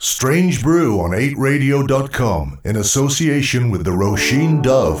Strange Brew on 8radio.com in association with the Roisin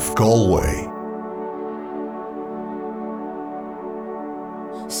Dove Galway.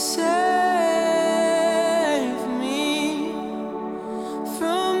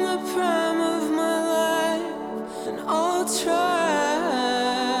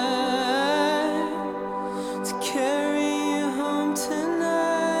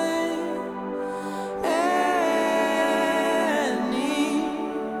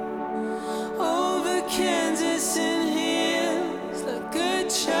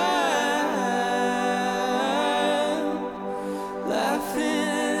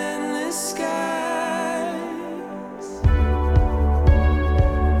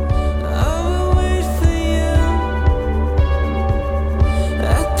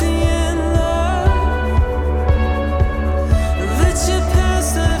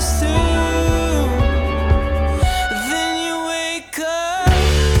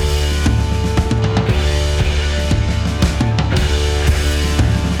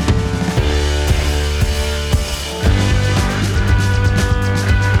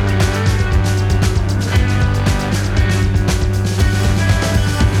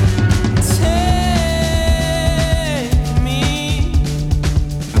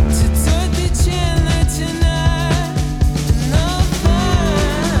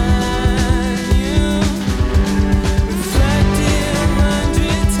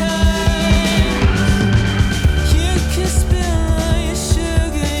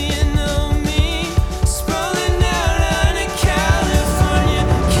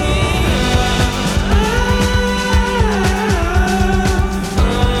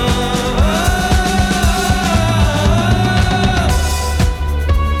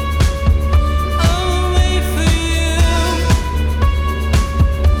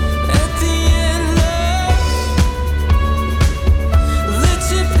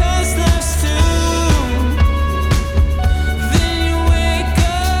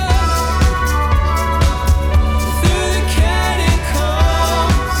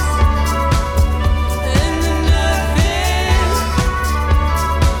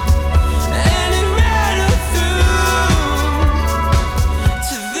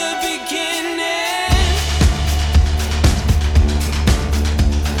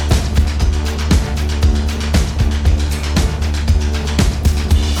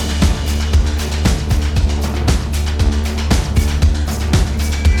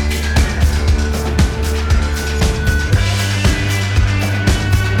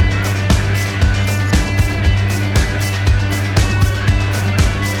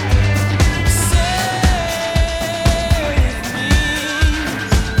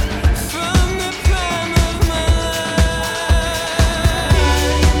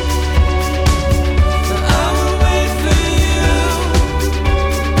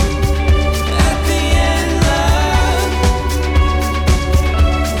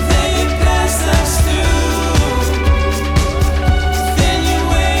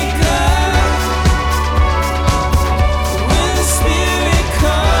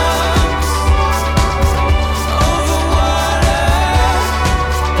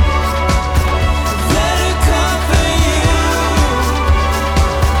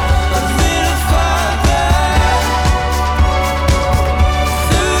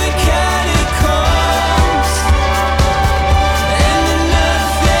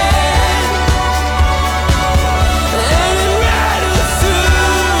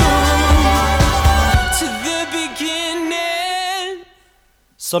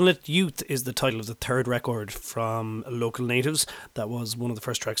 Sunlit Youth is the title of the third record from Local Natives. That was one of the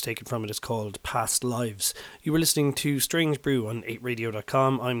first tracks taken from it. It's called Past Lives. You were listening to Strange Brew on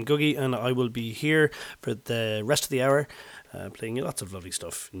 8radio.com. I'm Googie and I will be here for the rest of the hour playing you lots of lovely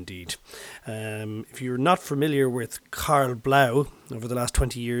stuff indeed. If you're not familiar with Carl Blau, over the last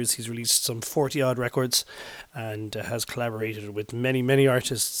 20 years he's released some 40 odd records and has collaborated with many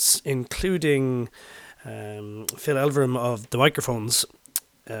artists, including Phil Elverum of The Microphones,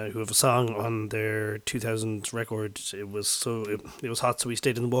 who have a song on their 2000 record. It was hot, so we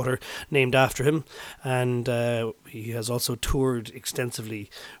stayed in the water, named after him. And he has also toured extensively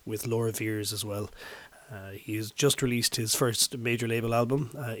with Laura Veers as well. He has just released his first major label album.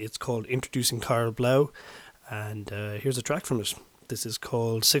 It's called Introducing Carl Blau, and here's a track from it. This is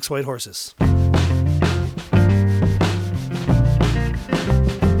called Six White Horses.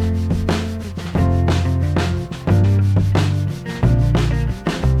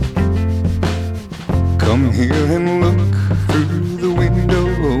 Come here and look through the window,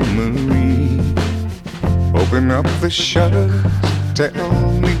 Marie. Open up the shutters,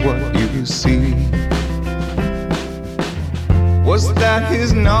 tell me what you see. Was that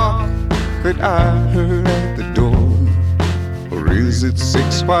his knock that I heard at the door? Or is it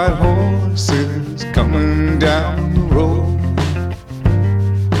 6 white horses coming down the road?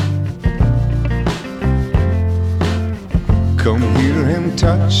 Come here and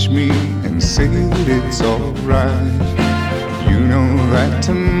touch me and say that it's alright. You know that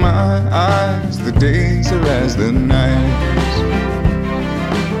to my eyes the days are as the nights.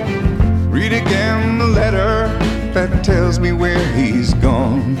 Read again the letter that tells me where he's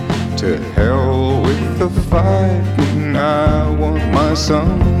gone. To hell with the fight, and I want my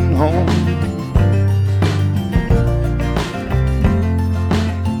son home.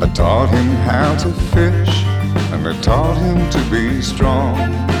 I taught him how to fish, and I taught him to be strong.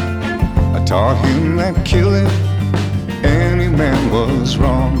 I taught him that killing any man was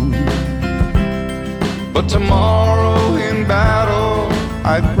wrong. But tomorrow in battle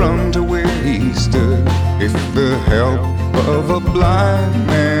I'd run to where he stood. If the help of a blind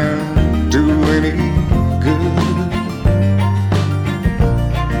man do any good.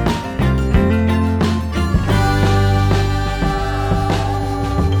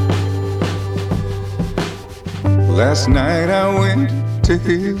 Last night I went to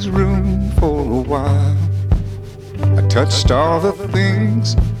his room for a while. I touched all the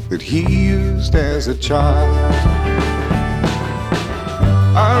things that he used as a child.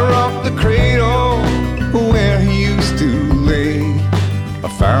 I rocked the cradle where he used to lay. I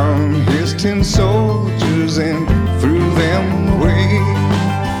found his tin soldiers and threw them away.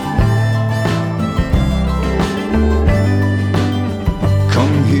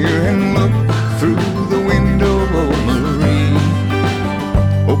 Come here and look through the window, Marie.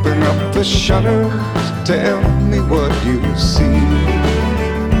 Open up the shutters, tell me what you see.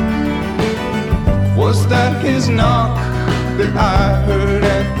 Was that his knock that I heard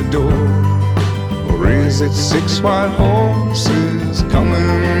at the door? Or is it 6 white horses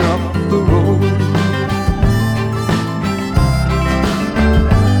coming up the road?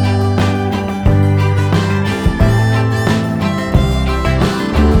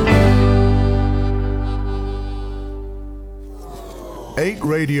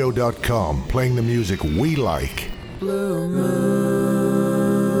 .8radio.com, playing the music we like. Blue moon.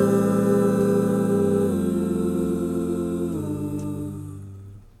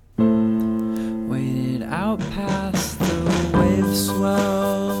 Waited out past the wave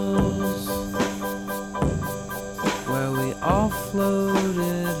swells, where we all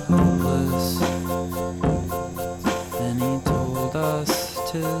floated hopeless. Then he told us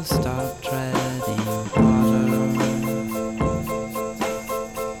to stop treading water.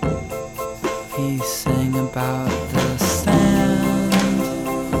 He sang about the sand,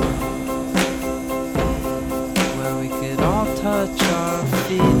 where we could all touch our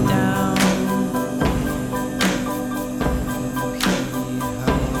feet down. He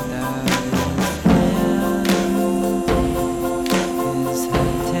held out his hand, his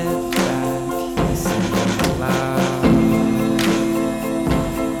head tipped back, he sang aloud.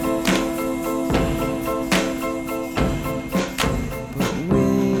 But we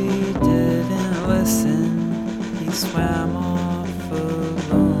didn't listen, he swam off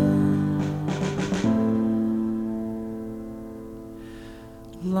alone.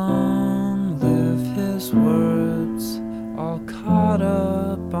 Long live his words, all caught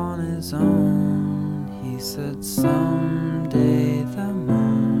up on his own. He said someday the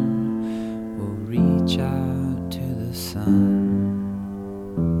moon will reach out to the sun.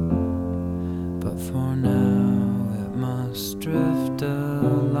 But for now it must drift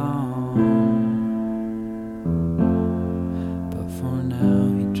along. But for now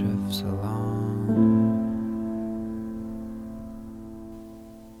he drifts along.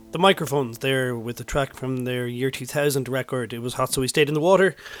 The Microphones there with the track from their year 2000 record. It was Hot So We Stayed in the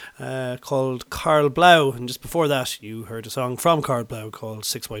Water, called Carl Blau. And just before that you heard a song from Carl Blau called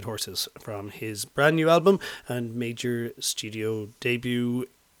 6 White Horses from his brand new album and major studio debut,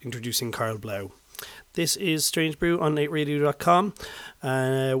 introducing Carl Blau. This is Strange Brew on 8radio.com.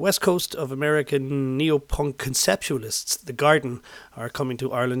 West Coast of American neo-punk conceptualists, The Garden, are coming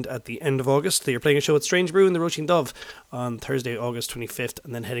to Ireland at the end of August. They are playing a show at Strange Brew in the Roisin Dove on Thursday, August 25th,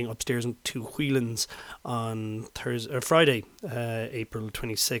 and then heading upstairs to Whelan's on Friday, April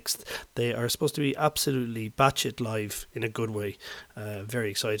 26th. They are supposed to be absolutely batshit live in a good way. Very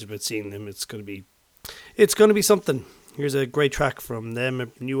excited about seeing them. It's going to be something. Here's a great track from them, a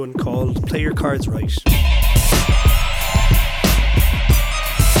new one called Play Your Cards Right.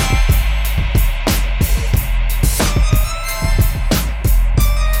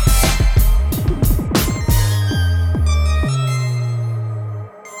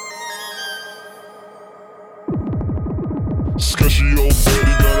 Sketch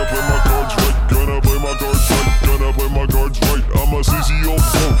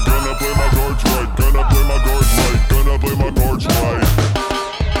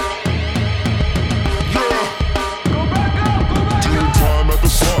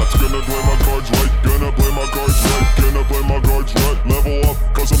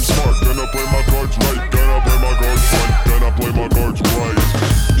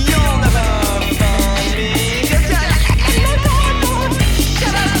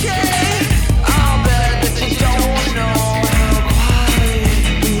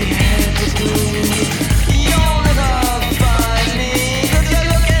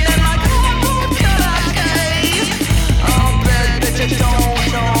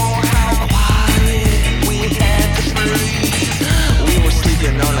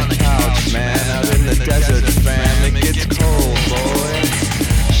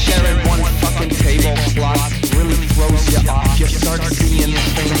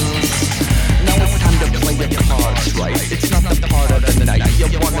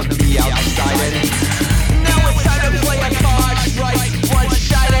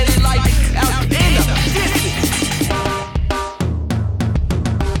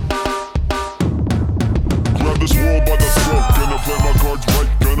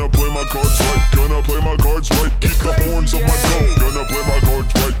my cards right, gonna play my cards right. Keep the horns of my goat. Gonna play my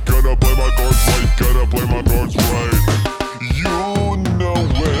cards right, gonna play my cards right, gonna play my cards right. You know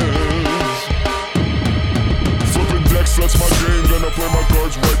it. Flipping decks, that's my game. Gonna play my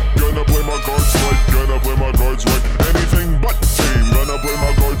cards right, gonna play my cards right, gonna play my cards right. Anything but team. Gonna play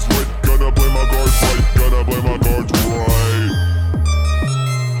my cards right, gonna play my cards right, gonna play my cards right.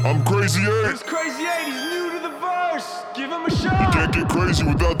 I'm Crazy 8. It's Crazy 8, he's new to the verse. Give him a shot. You can't get crazy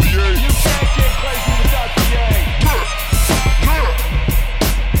without the 8. You can't get crazy without the 8.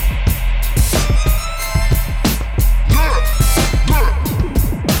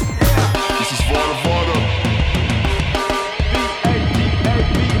 This is Vada Vada.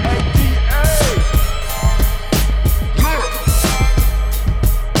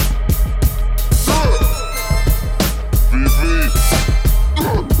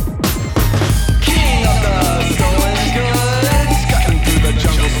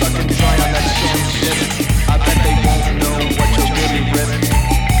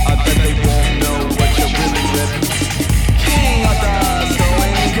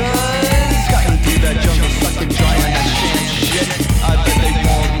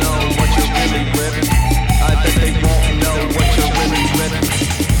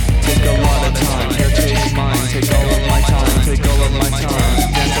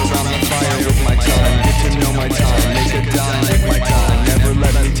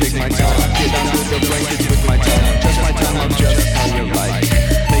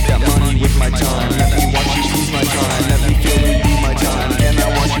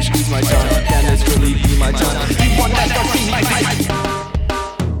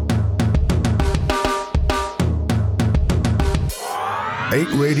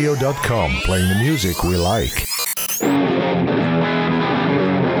 Radio.com, playing the music we like.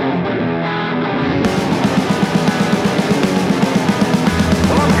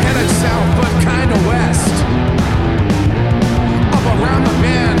 Well, I'm headed south, but kinda west. Up around the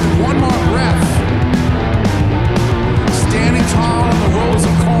bend, one more breath. Standing tall in the rows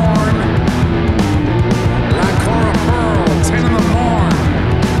of corn, like Cora Pearl, 10 in the morn.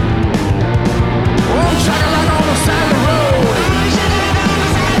 Oh, shakalaka on the side of the road.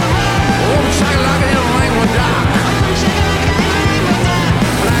 Oh, shakalaka in Langwood Dock.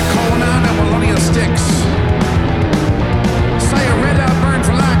 Black coal nine and Wallonia sticks. Say a red dot burn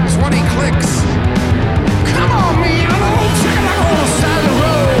for like 20 clicks. Come on, me, I'm old shakalaka on the side of the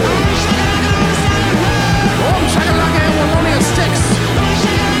road. Oh, shakalaka in Wallonia sticks.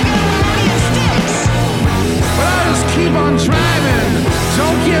 But I just keep on driving.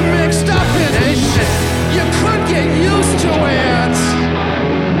 Don't get mixed up in it. You could get used to it.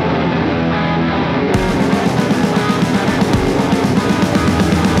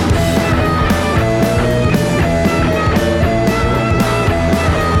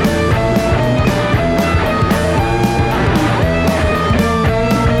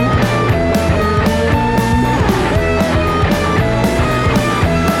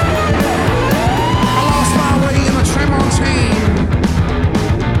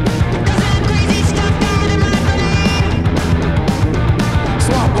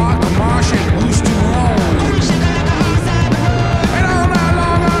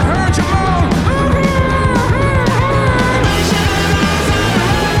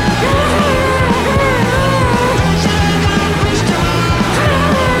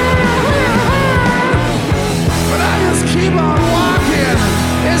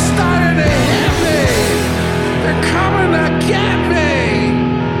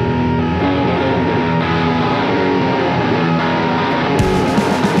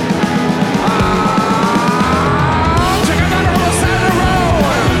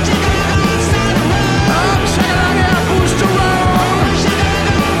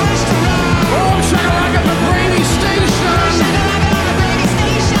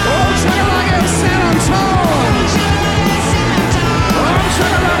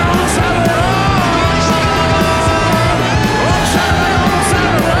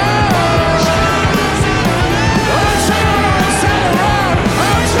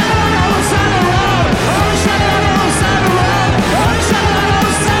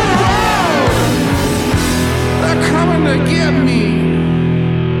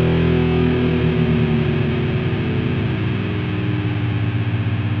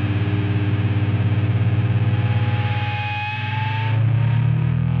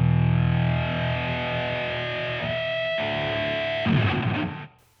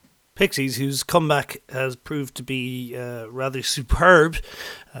 Pixies, whose comeback has proved to be rather superb,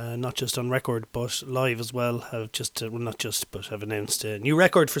 not just on record but live as well, have have announced a new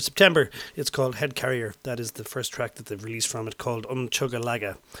record for September. It's called Head Carrier. That is the first track that they've released from it, called Unchugga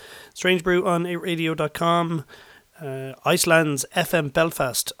Laga. Strange Brew on 8radio.com. Iceland's FM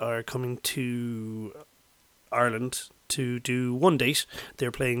Belfast are coming to Ireland to do one date.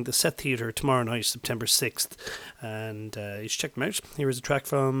 They're playing the Set Theatre tomorrow night, September 6th, and you should check them out. Here is a track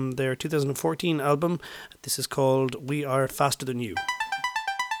from their 2014 album. This is called We Are Faster Than You.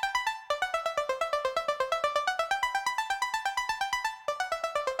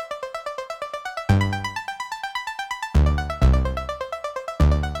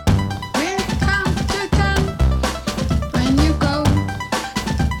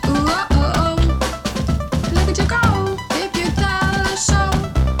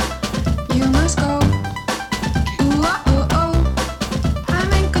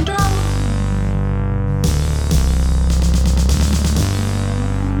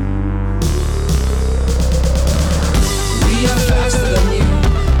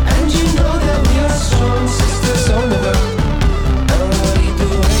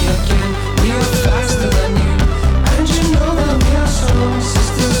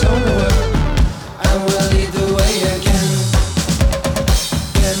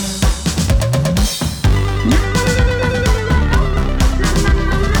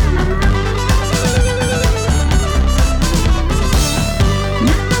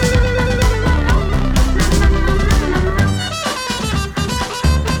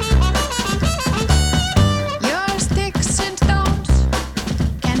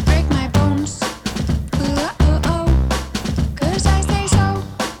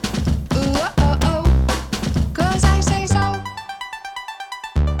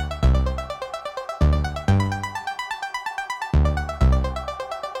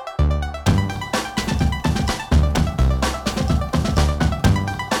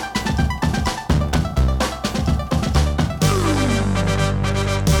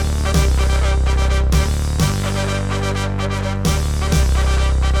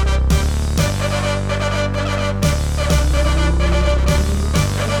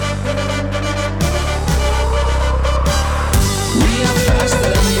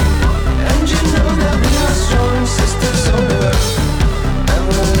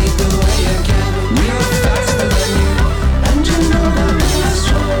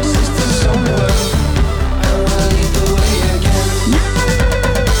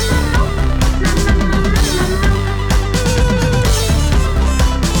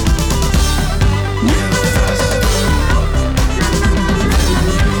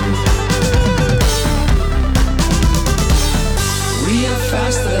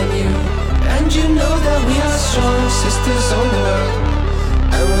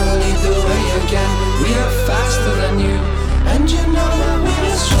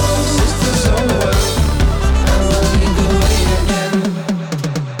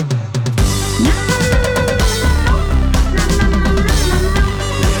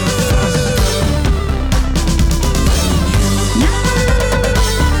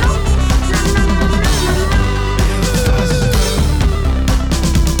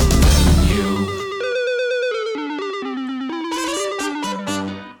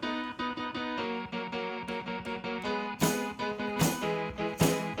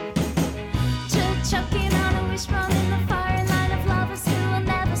 Cha-cha.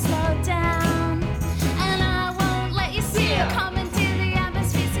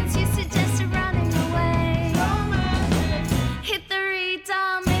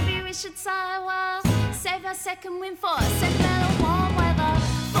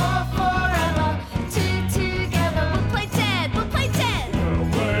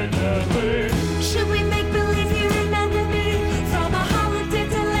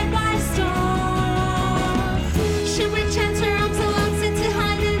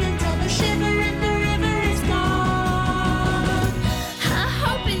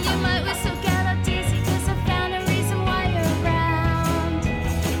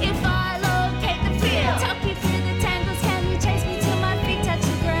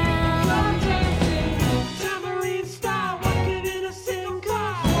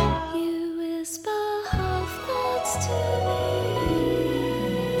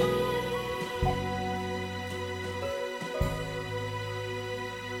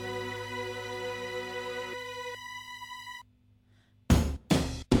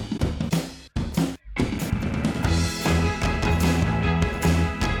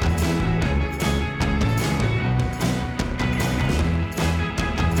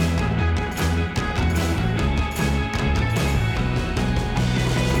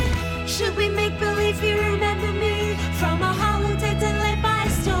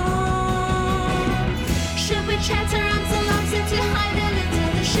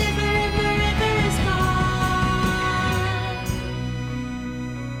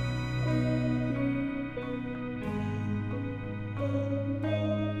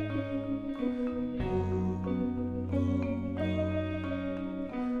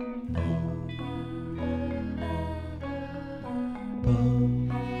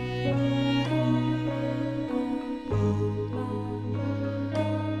 From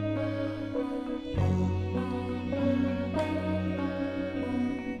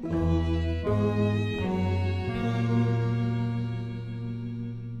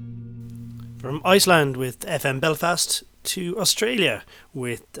Iceland with FM Belfast to Australia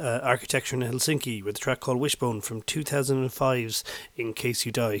with Architecture in Helsinki with a track called Wishbone from 2005's In Case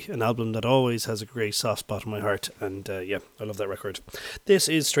You Die, an album that always has a great soft spot in my heart, and yeah, I love that record. This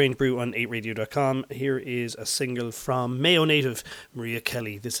is Strange Brew on 8radio.com. Here is a single from Mayo native Maria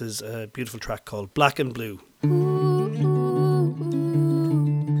Kelly. This is a beautiful track called Black and Blue.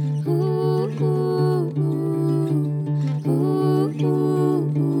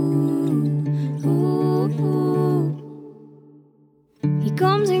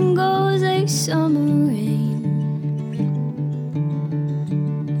 Comes and goes like summer rain.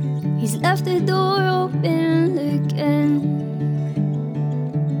 He's left the door open again,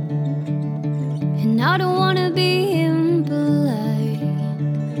 and I don't wanna be impolite,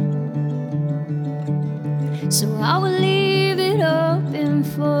 so I will leave it open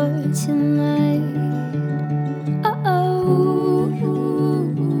for tonight. Uh-oh,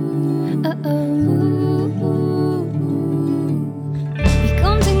 uh-oh.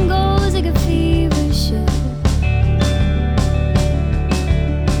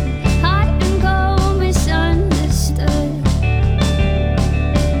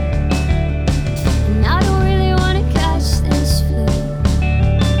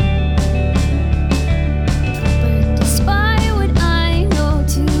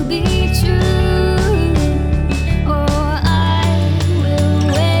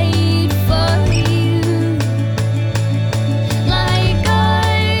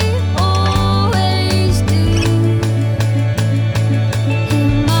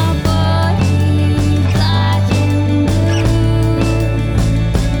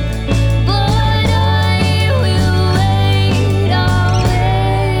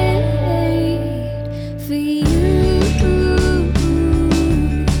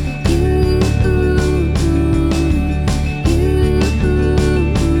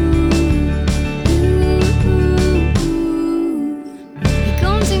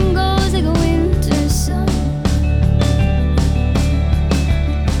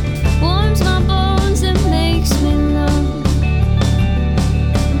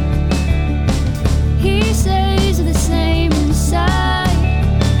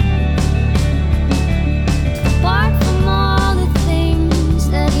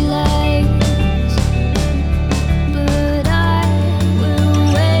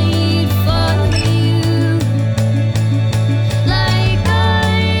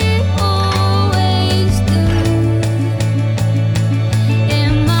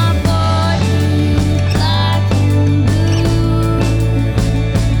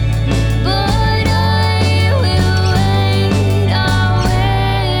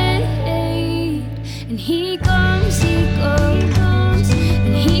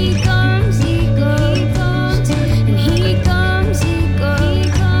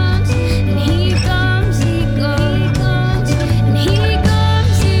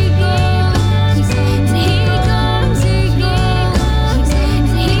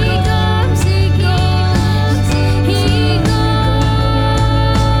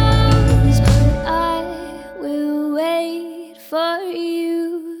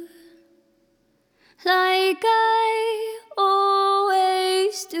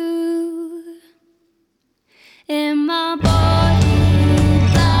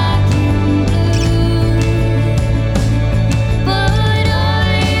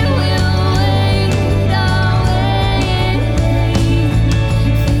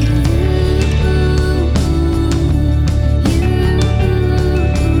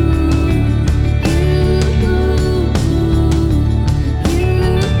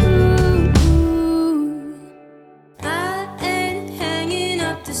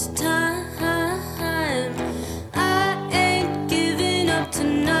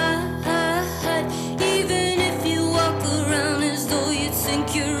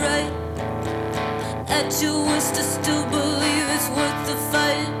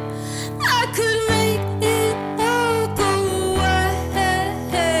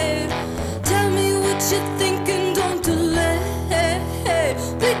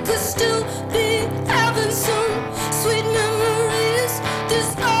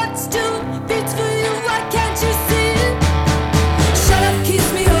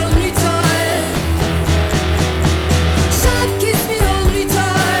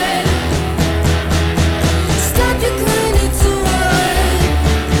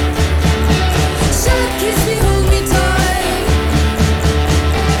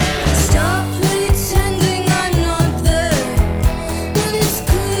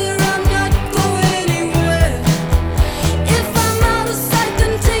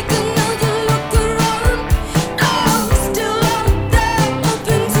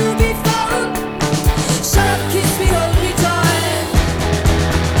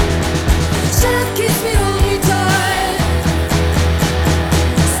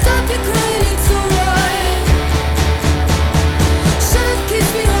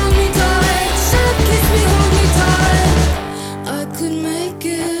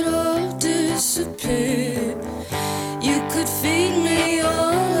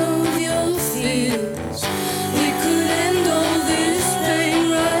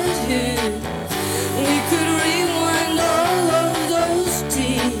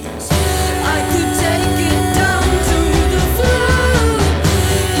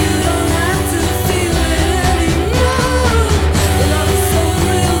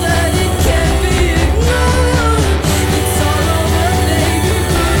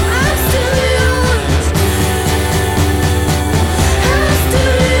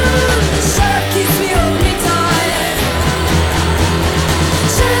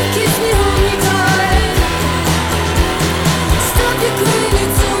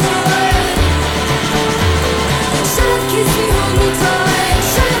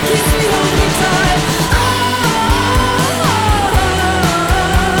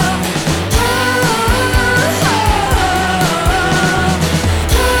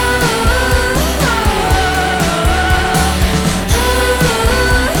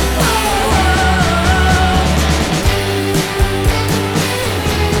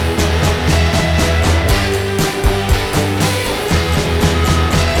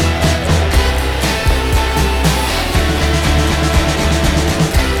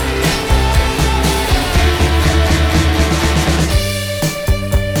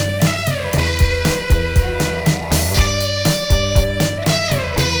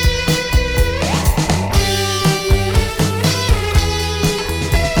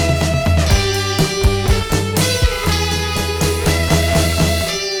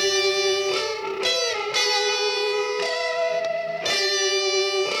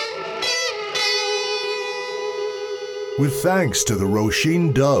 thanks to the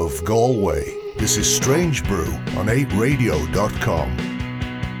Roisin Dove Galway. This is Strange Brew on 8radio.com.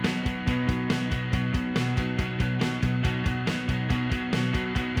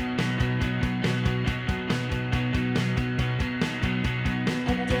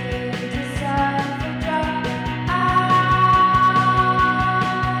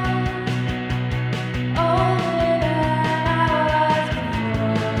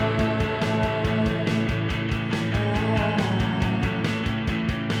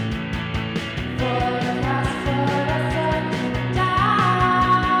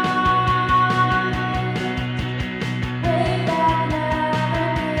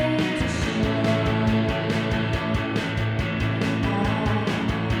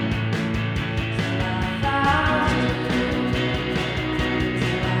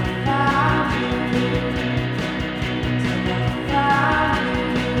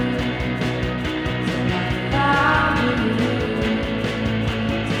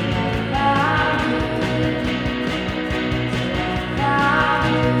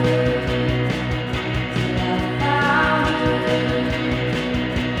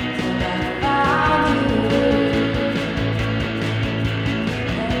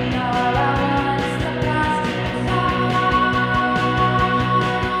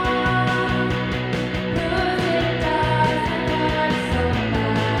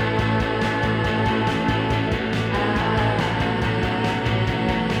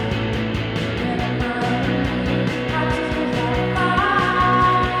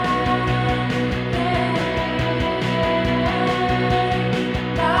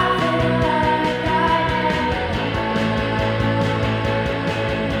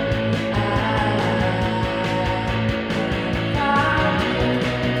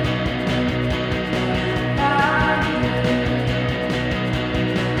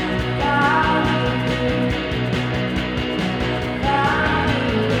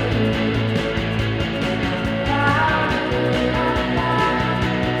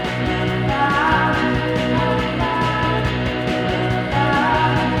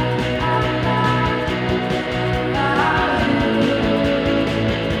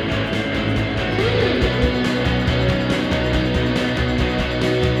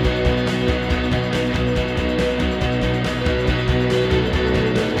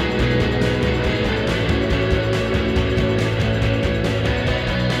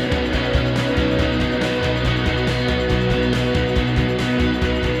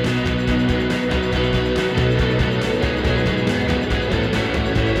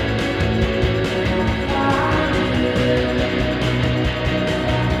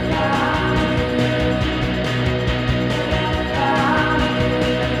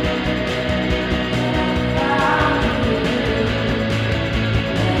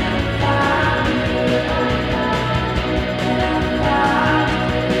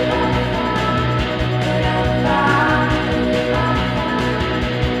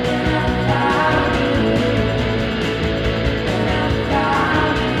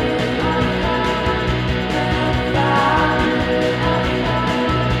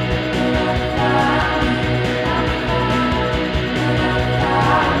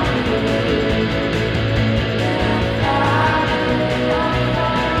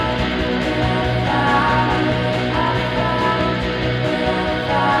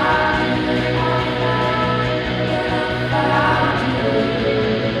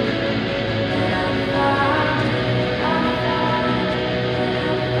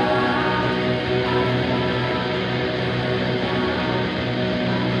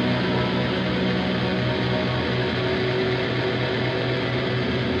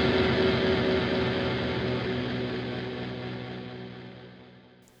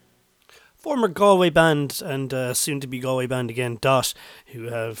 Former Galway band and soon to be Galway band again, Dot, who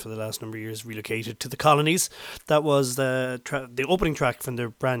have for the last number of years relocated to the colonies. That was the opening track from their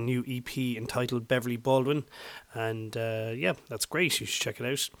brand new EP entitled Beverly Baldwin, and yeah, that's great. You should check it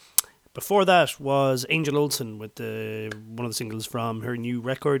out. Before that was Angel Olsen with one of the singles from her new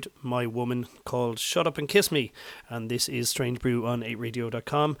record, My Woman, called Shut Up and Kiss Me. And this is Strange Brew on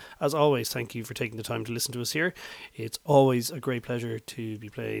 8radio.com. As always, thank you for taking the time to listen to us here. It's always a great pleasure to be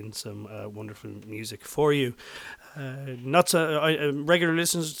playing some wonderful music for you. Regular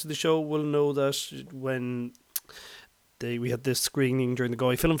listeners to the show will know that when we had this screening during the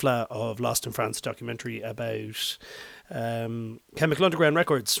Galway Film Fleadh of Lost in France documentary about Chemical Underground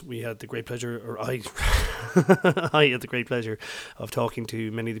Records. We had the great pleasure, or I had the great pleasure of talking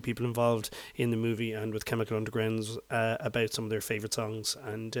to many of the people involved in the movie and with Chemical Undergrounds about some of their favourite songs.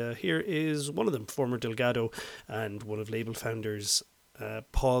 And here is one of them, former Delgado and one of label founders,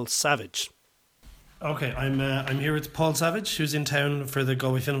 Paul Savage. Okay, I'm here with Paul Savage, who's in town for the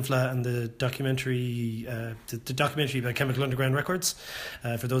Galway Film Fleadh and the documentary, the documentary about Chemical Underground Records.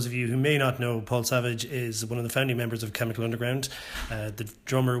 For those of you who may not know, Paul Savage is one of the founding members of Chemical Underground, the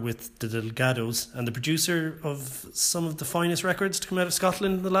drummer with the Delgados, and the producer of some of the finest records to come out of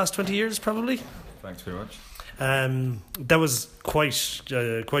Scotland in the last 20 years, probably. Thanks very much. That was quite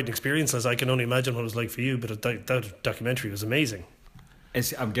an experience, as I can only imagine what it was like for you. But that documentary was amazing.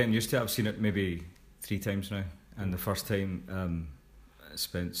 I'm getting used to it. I've seen it maybe 3 times now, and the first time I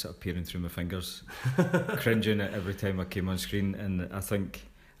spent sort of peering through my fingers, cringing at every time I came on screen, and I think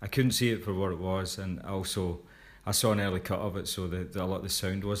I couldn't see it for what it was, and I saw an early cut of it, so a lot of the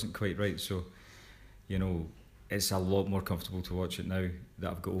sound wasn't quite right. So, you know, it's a lot more comfortable to watch it now that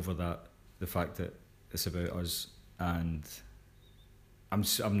I've got over the fact that it's about us, and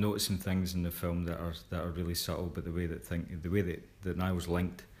I'm noticing things in the film that are really subtle, but the way that Niall's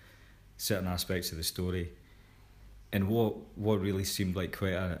linked certain aspects of the story, and what really seemed like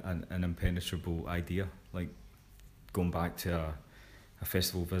quite an impenetrable idea, like going back to a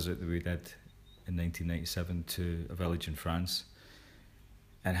festival visit that we did in 1997 to a village in France,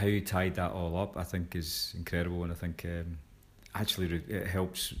 and how you tied that all up, I think is incredible, and I think actually it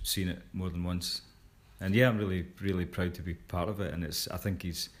helps seeing it more than once. And yeah, I'm really, really proud to be part of it. And I think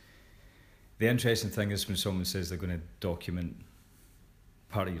the interesting thing is when someone says they're going to document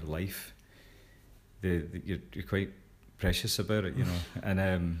part of your life, you're quite precious about it, you know.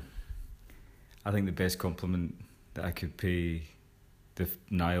 And I think the best compliment that I could pay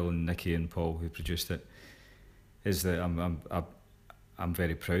Niall and Nicky and Paul, who produced it, is that I'm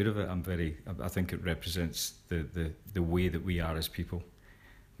very proud of it. I think it represents the way that we are as people.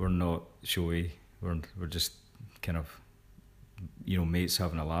 We're not showy. We're just kind of, you know, mates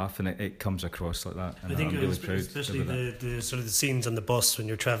having a laugh, and it comes across like that. And I think I'm really proud, especially the sort of the scenes on the bus when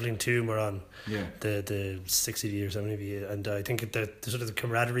you're travelling to Moran, the 60 years, how many of you, and I think the sort of the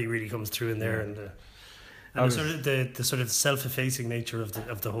camaraderie really comes through in there, and the sort of self-effacing nature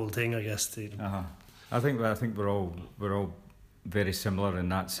of the whole thing, I guess. I think we're all very similar in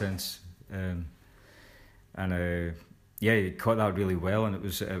that sense, yeah, you caught that really well, and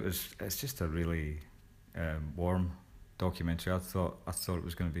it's just a really warm documentary. I thought it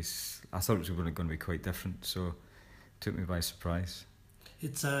was going to be quite different, so it took me by surprise.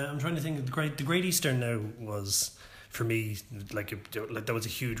 It's I'm trying to think. The Great Eastern now was, for me, like that was a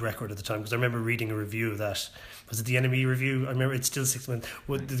huge record at the time, because I remember reading a review of that. Was it the NME review? I remember it's still 6 months.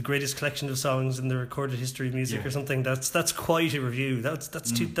 What, the greatest collection of songs in the recorded history of music, or something. That's quite a review. That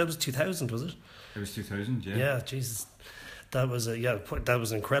was 2000, was it? It was 2000, yeah. Yeah, Jesus, that was that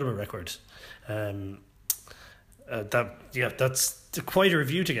was an incredible record. That's quite a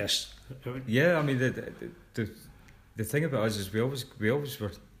review to get. Yeah, I mean the thing about us is we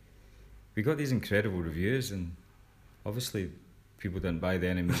got these incredible reviews, and obviously people didn't buy the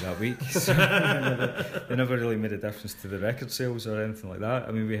NME that week, so they never really made a difference to the record sales or anything like that.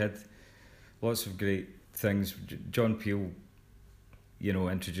 I mean, we had lots of great things. John Peel, you know,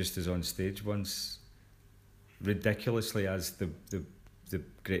 introduced us on stage once, ridiculously, as the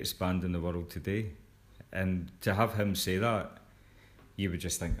greatest band in the world today, and to have him say that, you would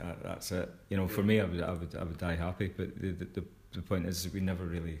just think that's it. You know, for me, I would die happy. But the point is that we never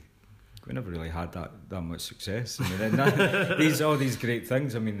really had that much success. I mean, all these great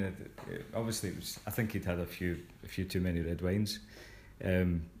things. I mean, obviously, I think he'd had a few too many red wines,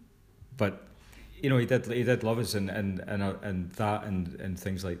 but you know, he did love us, and that and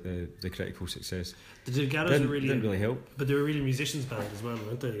things like the critical success. The Delgados didn't really help. But they were really musicians band as well,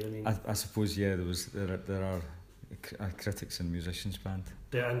 weren't they? I mean, I suppose there are critics and musicians band.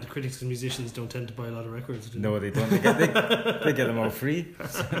 Yeah, and critics and musicians don't tend to buy a lot of records, do they? No, they don't. They get them all free.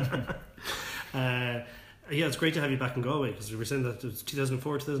 Yeah, it's great to have you back in Galway, because we were saying that it was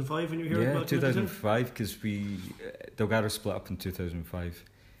 2004, 2005 when you were here. Yeah, 2005, because Delgado split up in 2005,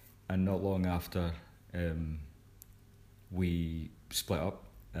 and not long after we split up,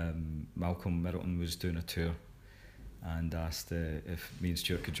 Malcolm Middleton was doing a tour and asked if me and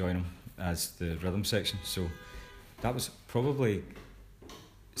Stuart could join him as the rhythm section. So that was probably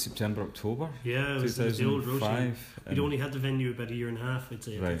September, October. Yeah, it was the old Roisin. We'd only had the venue about a year and a half, I'd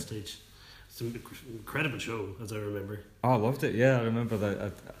say, at that stage. It's an incredible show, as I remember. Oh, I loved it. Yeah, I remember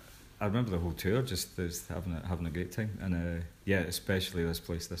that. I remember the whole tour, just having a great time, and yeah, especially this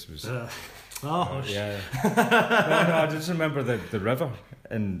place. This was. Yeah. No, I just remember the river,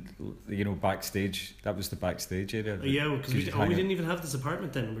 and you know, backstage. That was the backstage area. Yeah, because we didn't even have this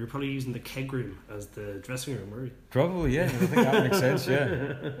apartment then. We were probably using the keg room as the dressing room, were we? Probably, yeah. I think that makes sense.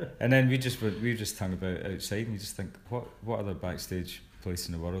 Yeah. And then we just hung about outside, and you just think, what other backstage place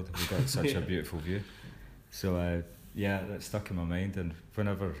in the world. We've got such a beautiful view. So yeah, that stuck in my mind. And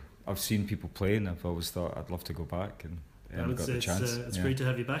whenever I've seen people playing, I've always thought I'd love to go back, and got the chance. It's great to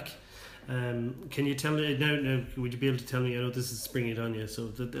have you back. Can you tell me now? Would you be able to tell me? I know this is springing it on you,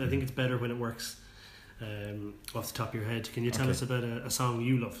 so I think it's better when it works off the top of your head. Can you tell us about a song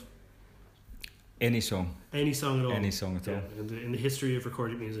you love? Any song at all. In the history of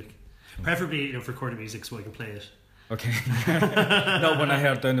recorded music, preferably recorded music, so I can play it. Okay. Not when I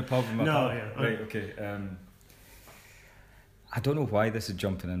heard Down the Pub in my pub. Yeah. Right. Okay. I don't know why this is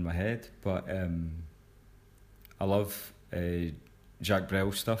jumping in my head, but I love Jacques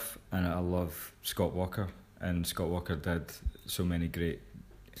Brel stuff, and I love Scott Walker, and Scott Walker did so many great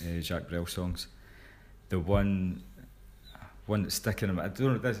Jacques Brel songs. The one that's sticking in my, I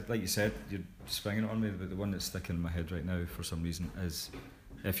don't know, like you said, you're swinging it on me, but the one that's sticking in my head right now for some reason is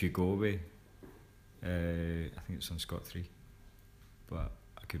If You Go Away. I think it's on Scott 3, but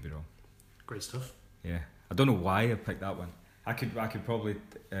I could be wrong. Great stuff. Yeah, I don't know why I picked that one. I could probably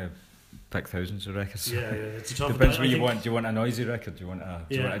pick thousands of records. Yeah, it's a tough. Depends what you want. Do you want a noisy record? Do you want a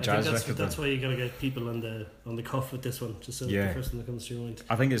jazz record? That's why you gotta get people on the cuff with this one, just so the first one that comes to your mind.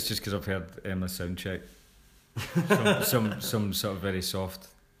 I think it's just because I've heard Emma's Soundcheck. some sort of very soft,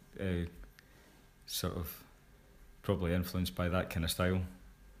 sort of probably influenced by that kind of style.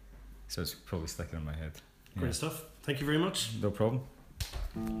 So it's probably sticking in my head. Great stuff. Thank you very much. No problem.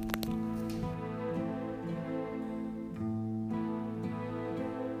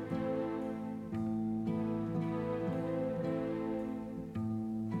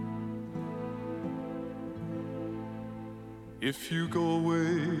 If you go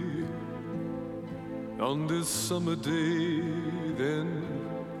away on this summer day, then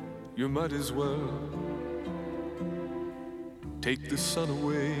you might as well take the sun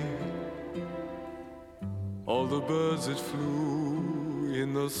away. All the birds that flew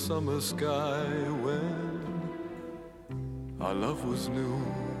in the summer sky when our love was new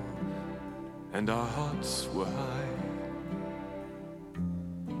and our hearts were high,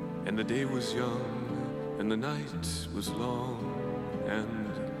 and the day was young and the night was long, and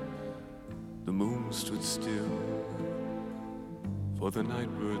the moon stood still for the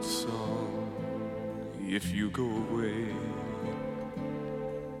nightbird's song. If you go away,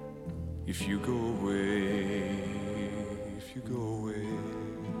 if you go away, if you go away.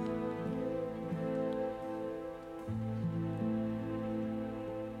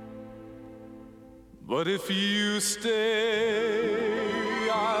 But if you stay,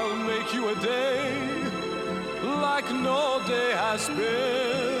 I'll make you a day like no day has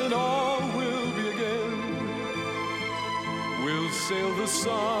been or will be again. We'll sail the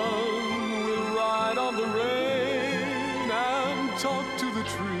sun, we'll ride on the rain and talk to the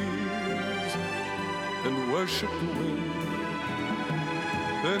trees and worship the wind.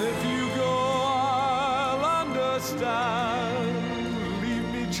 Then if you go, I'll understand. Leave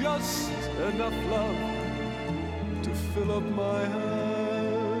me just enough love to fill up my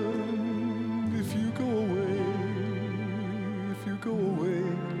hand. If you go away, if you go away,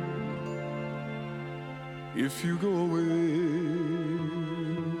 if you go away.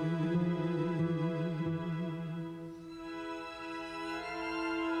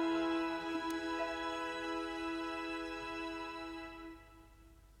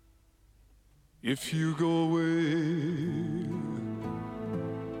 If you go away,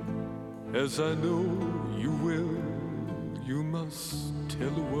 as I know you will, you must tell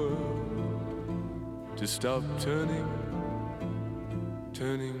the world to stop turning,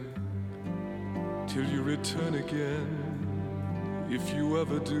 turning, till you return again. If you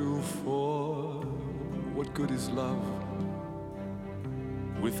ever do, for what good is love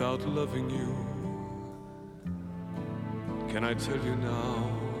without loving you? Can I tell you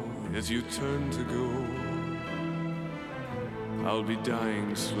now, as you turn to go, I'll be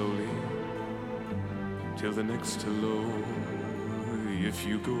dying slowly till the next hello. If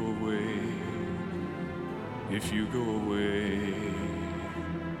you go away, if you go away,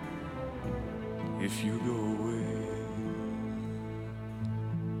 if you go away.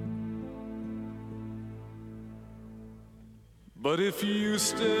 But if you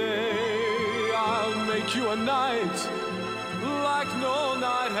stay, I'll make you a night like no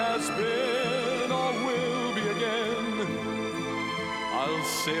night has been or will be again. I'll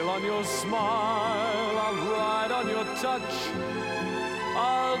sail on your smile, I'll ride on your touch,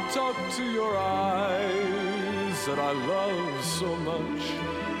 I'll talk to your eyes that I love so much.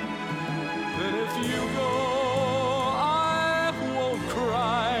 Then if you go, I won't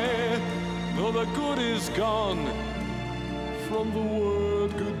cry, though the good is gone from the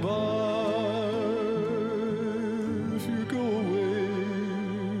word goodbye. If you go away,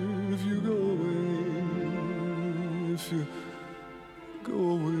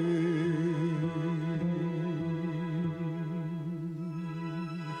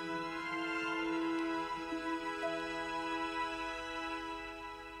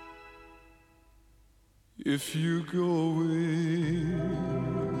 if you go away,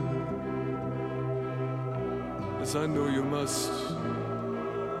 as I know you must,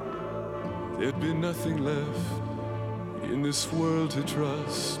 there'd be nothing left in this world to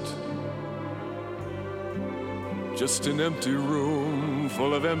trust. Just an empty room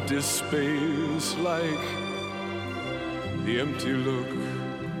full of empty space, like the empty look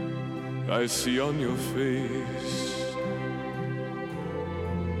I see on your face.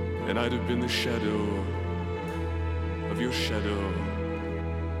 And I'd have been the shadow of your shadow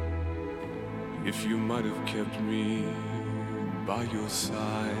if you might have kept me by your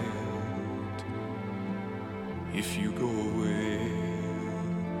side. If you go away,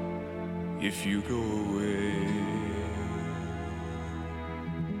 if you go away.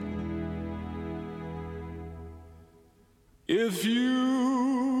 If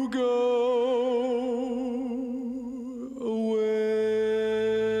you go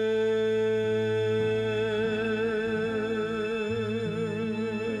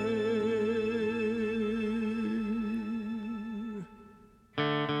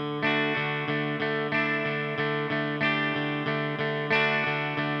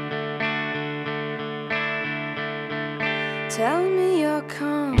tell me your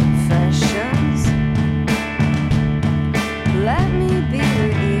confessions. Let me be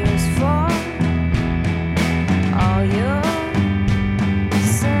your ears for all your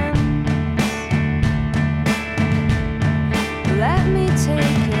sins. Let me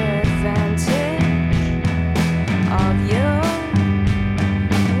take advantage of your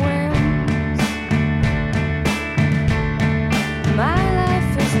whims. My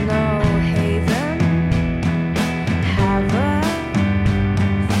life is no haven. Have a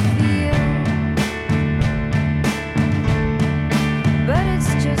feel, but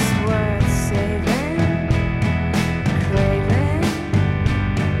it's just worth saving, craving,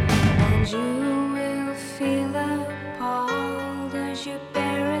 and you will feel appalled as you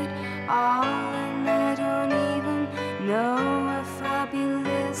bear it all, and I don't even know if I'll be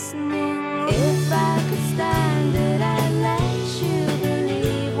listening. If I could stand it, I'd let you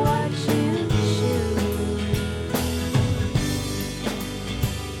believe what you choose.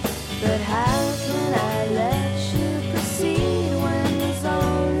 But how can I let you proceed when there's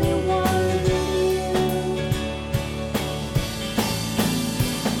only one you?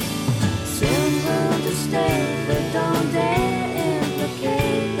 Simple to state, but don't dare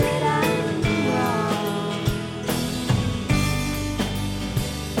implicate that I'm wrong.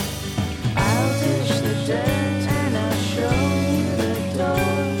 I'll dish the dirt and I'll show you the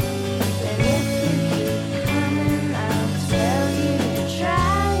door. And if you keep coming, I'll tell you to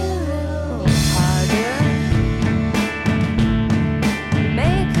try a little harder,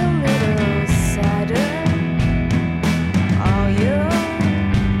 make a little sadder all your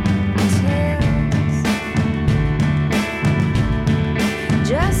tales,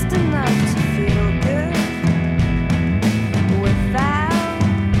 just enough to feel good without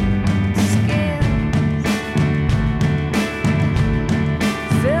skills.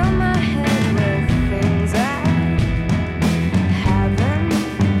 Fill my head with things I haven't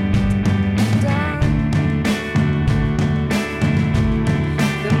done.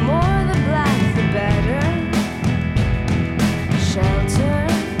 The more the black, the better. Shelter,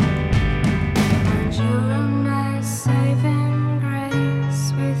 and you're my saving grace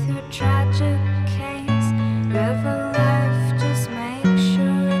with your tragic case. Live a life, just make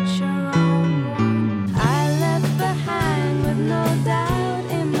sure it's your own one. I left behind with no doubt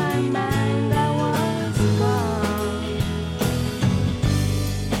in my mind I was gone.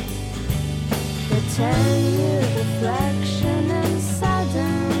 The 10-year reflection and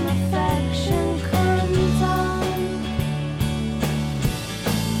sudden affection comes on.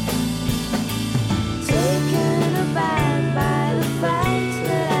 Taken aback by the fact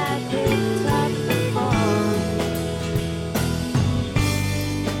that I picked up the phone.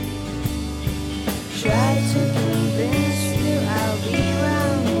 Try to convince you I'll be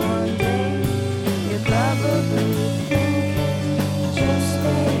around one day. You're probably thinking, just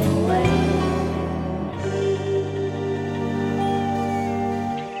stay away.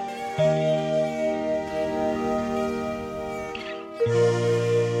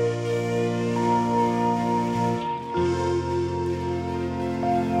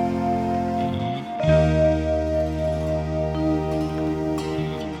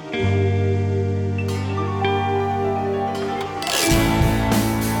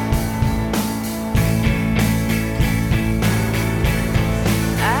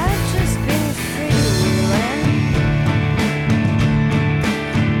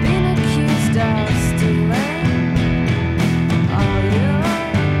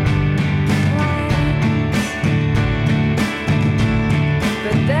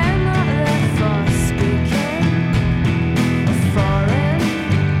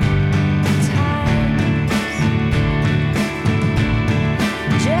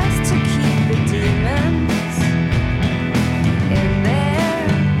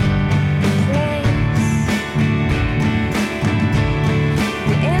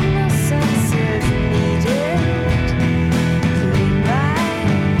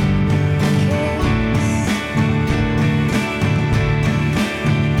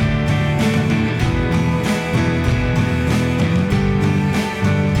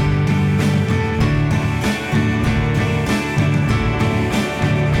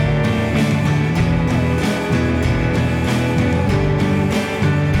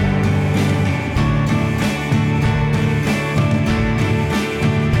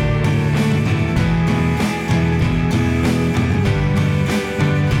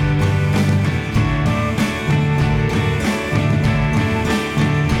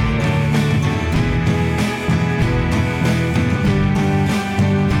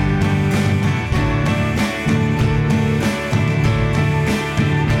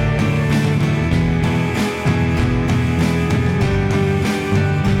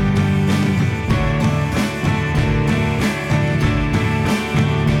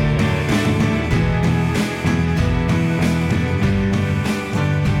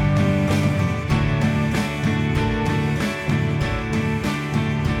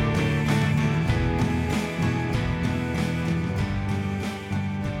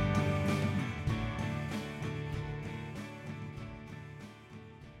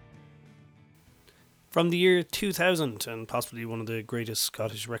 From the year 2000, and possibly one of the greatest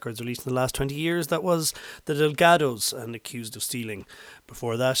Scottish records released in the last 20 years, that was the Delgados and Accused of Stealing.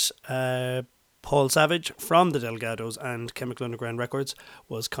 Before that, Paul Savage from the Delgados and Chemical Underground Records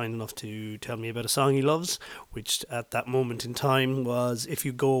was kind enough to tell me about a song he loves, which at that moment in time was If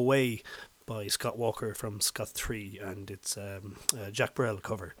You Go Away by Scott Walker from Scott 3, and it's a Jack Brel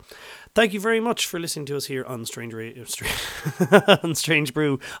cover. Thank you very much for listening to us here on Strange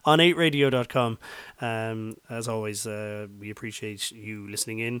Brew on 8radio.com. As always, we appreciate you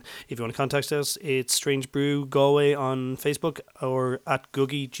listening in. If you want to contact us, it's Strange Brew Galway on Facebook, or at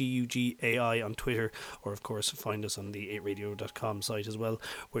Gugai, Gugai on Twitter, or of course find us on the 8radio.com site as well,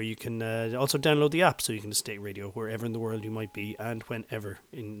 where you can also download the app so you can listen to 8 Radio wherever in the world you might be and whenever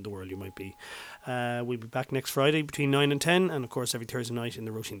in the world you might be. We'll be back next Friday between 9 and 10, and of course every Thursday night in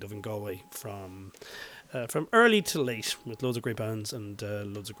the Roisin Dove in Galway from early to late, with loads of great bands and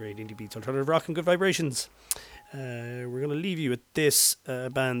loads of great indie beats, alternative rock and good vibrations. We're going to leave you with this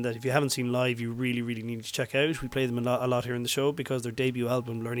band that if you haven't seen live, you really, really need to check out. We play them a lot here in the show because their debut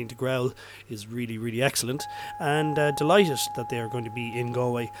album, Learning to Growl, is really, really excellent, and delighted that they are going to be in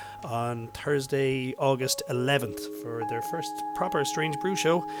Galway on Thursday, August 11th for their first proper Strange Brew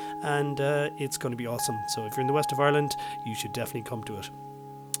show, and it's going to be awesome. So if you're in the west of Ireland, you should definitely come to it.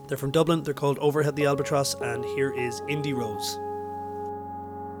 They're from Dublin, they're called Overhead the Albatross, and here is Indie Rose.